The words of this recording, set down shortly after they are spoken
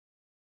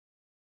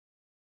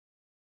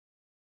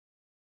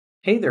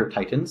Hey there,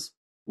 Titans!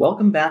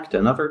 Welcome back to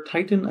another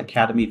Titan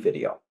Academy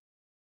video.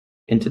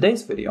 In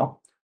today's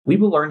video, we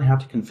will learn how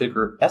to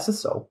configure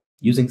SSO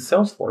using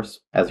Salesforce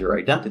as your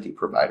identity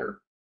provider.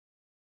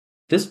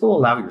 This will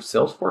allow your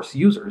Salesforce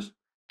users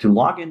to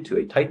log into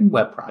a Titan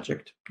web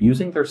project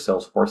using their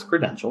Salesforce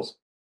credentials,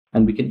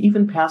 and we can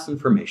even pass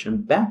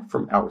information back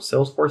from our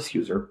Salesforce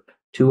user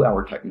to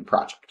our Titan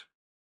project.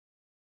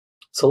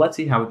 So let's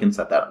see how we can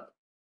set that up.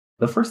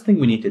 The first thing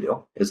we need to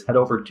do is head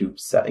over to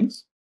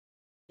Settings,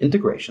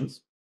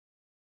 Integrations,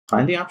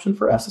 find the option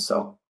for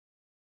SSO,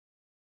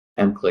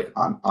 and click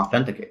on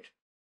Authenticate.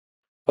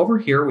 Over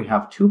here, we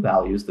have two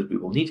values that we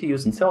will need to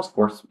use in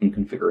Salesforce in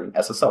configuring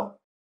SSO.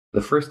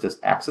 The first is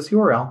access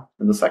URL,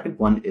 and the second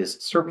one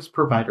is service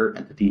provider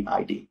entity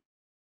ID.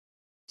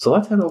 So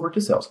let's head over to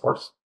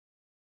Salesforce,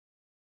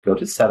 go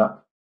to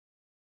Setup,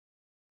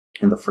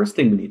 and the first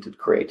thing we need to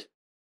create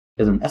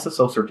is an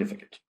SSO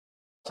certificate.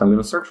 So I'm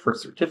going to search for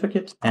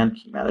certificate and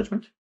key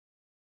management.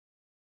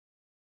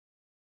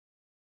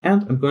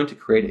 And I'm going to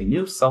create a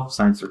new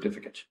self-signed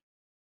certificate.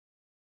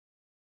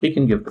 We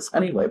can give this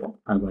any label.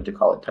 I'm going to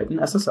call it Titan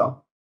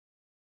SSO.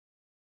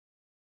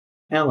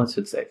 And let's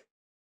hit save.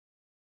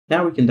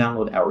 Now we can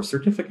download our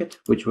certificate,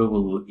 which we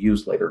will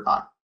use later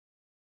on.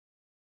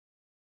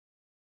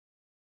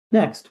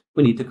 Next,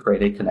 we need to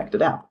create a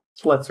connected app.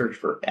 So let's search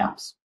for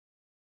Apps,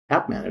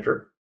 App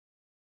Manager,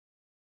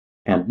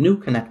 and New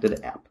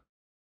Connected App.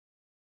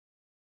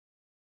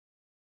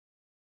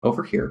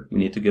 Over here, we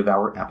need to give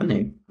our app a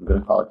name. I'm going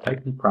to call it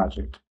Titan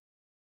Project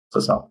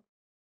SSO.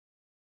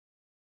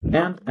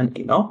 And an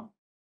email,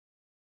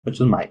 which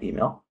is my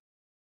email.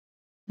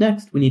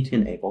 Next, we need to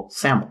enable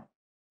SAML.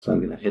 So I'm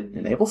going to hit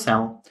Enable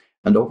SAML.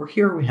 And over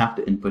here, we have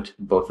to input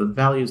both of the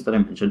values that I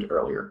mentioned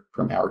earlier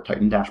from our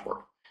Titan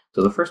dashboard.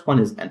 So the first one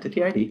is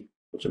Entity ID,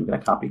 which I'm going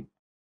to copy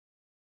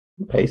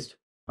and paste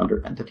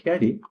under Entity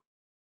ID.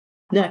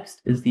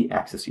 Next is the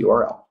access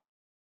URL.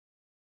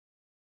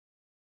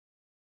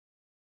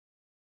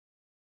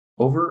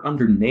 Over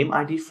under Name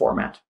ID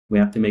format, we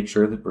have to make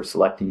sure that we're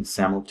selecting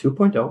SAML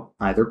 2.0,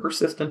 either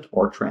persistent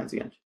or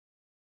transient.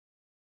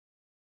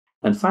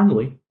 And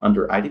finally,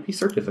 under IDP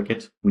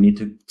certificate, we need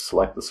to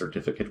select the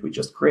certificate we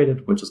just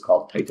created, which is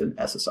called Titan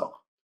SSO.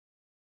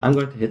 I'm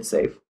going to hit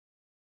save.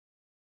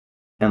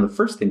 And the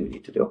first thing we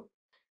need to do,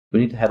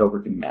 we need to head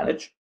over to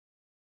Manage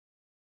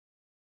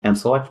and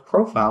select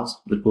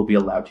profiles that will be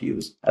allowed to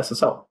use SSO.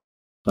 So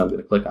I'm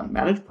going to click on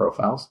Manage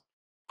Profiles.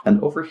 And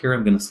over here,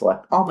 I'm going to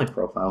select all my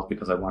profiles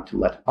because I want to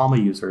let all my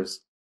users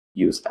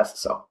use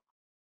SSO.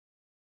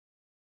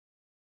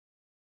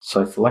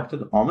 So I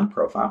selected all my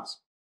profiles,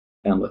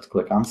 and let's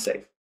click on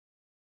Save.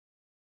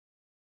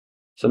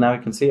 So now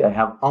you can see I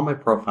have all my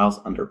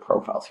profiles under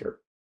Profiles here.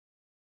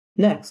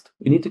 Next,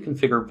 we need to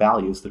configure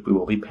values that we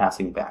will be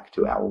passing back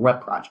to our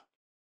web project.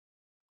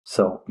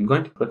 So I'm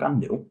going to click on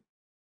New,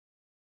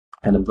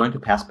 and I'm going to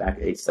pass back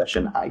a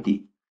session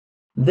ID.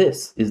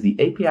 This is the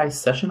API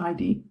session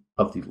ID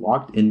of the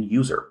logged in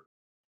user.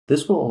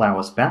 This will allow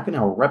us back in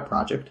our web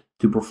project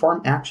to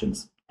perform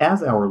actions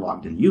as our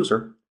logged in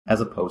user,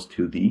 as opposed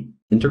to the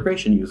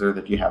integration user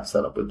that you have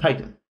set up with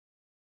Titan.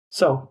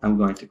 So I'm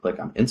going to click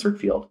on Insert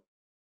Field,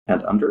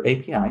 and under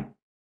API,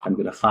 I'm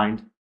going to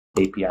find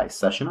API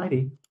session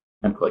ID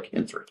and click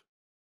Insert.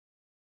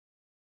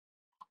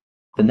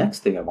 The next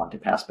thing I want to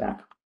pass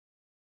back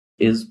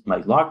is my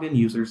logged in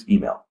user's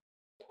email.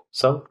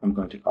 So I'm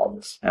going to call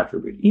this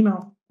attribute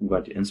email. I'm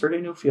going to insert a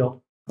new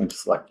field. I'm going to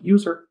select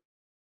user,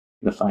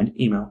 I'm going to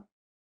find email,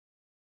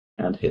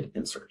 and hit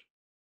insert.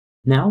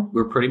 Now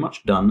we're pretty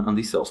much done on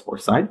the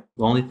Salesforce side.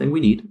 The only thing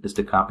we need is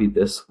to copy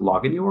this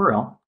login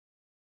URL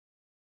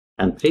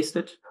and paste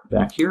it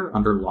back here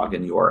under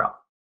login URL.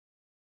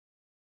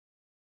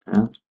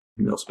 And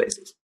no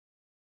spaces.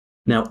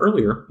 Now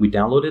earlier we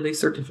downloaded a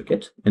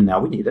certificate and now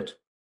we need it.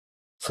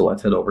 So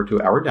let's head over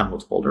to our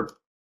downloads folder.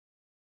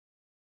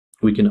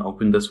 We can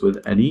open this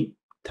with any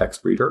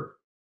text reader.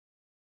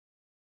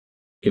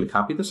 You can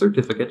copy the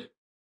certificate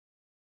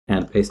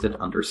and paste it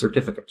under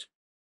certificate.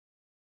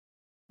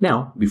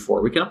 Now,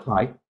 before we can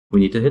apply, we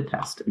need to hit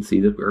test and see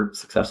that we're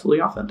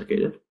successfully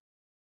authenticated.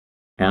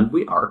 And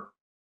we are,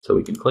 so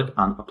we can click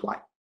on apply.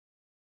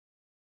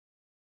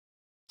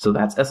 So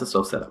that's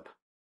SSO setup.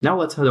 Now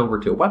let's head over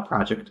to a web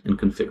project and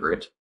configure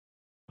it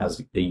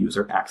as a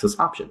user access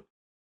option.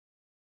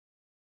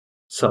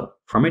 So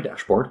from my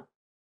dashboard,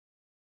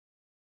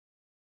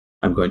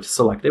 I'm going to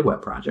select a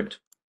web project.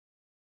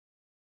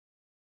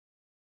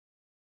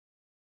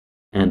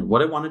 And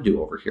what I want to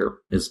do over here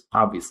is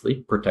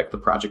obviously protect the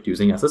project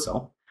using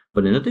SSO,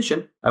 but in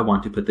addition, I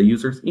want to put the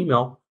user's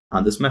email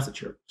on this message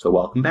here. So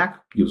welcome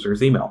back,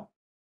 user's email.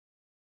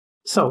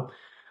 So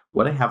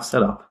what I have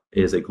set up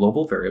is a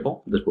global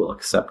variable that will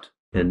accept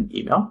an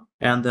email,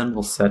 and then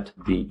we'll set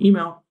the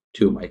email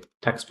to my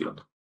text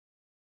field.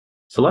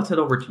 So let's head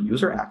over to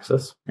user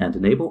access and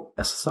enable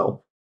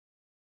SSO.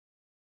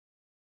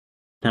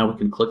 Now we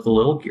can click the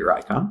little gear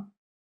icon,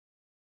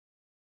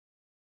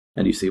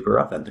 and you see we're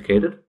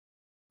authenticated.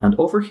 And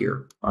over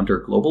here, under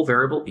global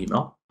variable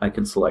email, I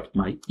can select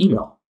my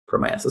email for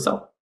my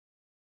SSO.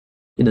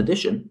 In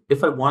addition,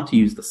 if I want to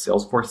use the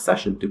Salesforce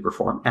session to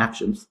perform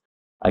actions,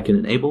 I can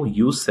enable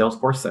Use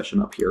Salesforce Session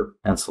up here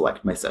and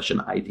select my session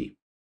ID.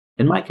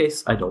 In my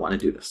case, I don't want to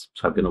do this,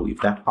 so I'm going to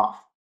leave that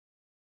off.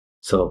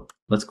 So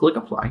let's click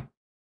Apply.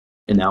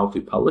 And now if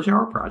we publish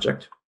our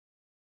project,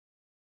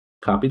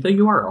 copy the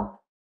URL,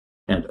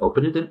 and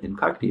open it in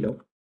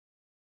incognito,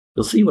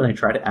 you'll see when I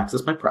try to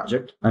access my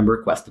project, I'm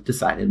requested to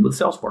sign in with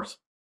Salesforce.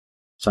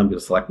 So I'm going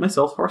to select my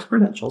Salesforce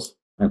credentials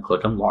and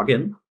click on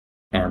Login,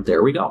 and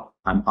there we go.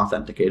 I'm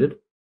authenticated.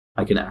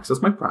 I can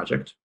access my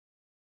project.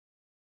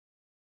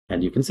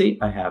 And you can see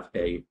I have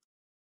a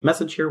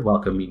message here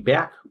welcoming me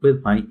back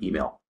with my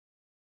email.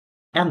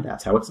 And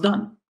that's how it's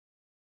done.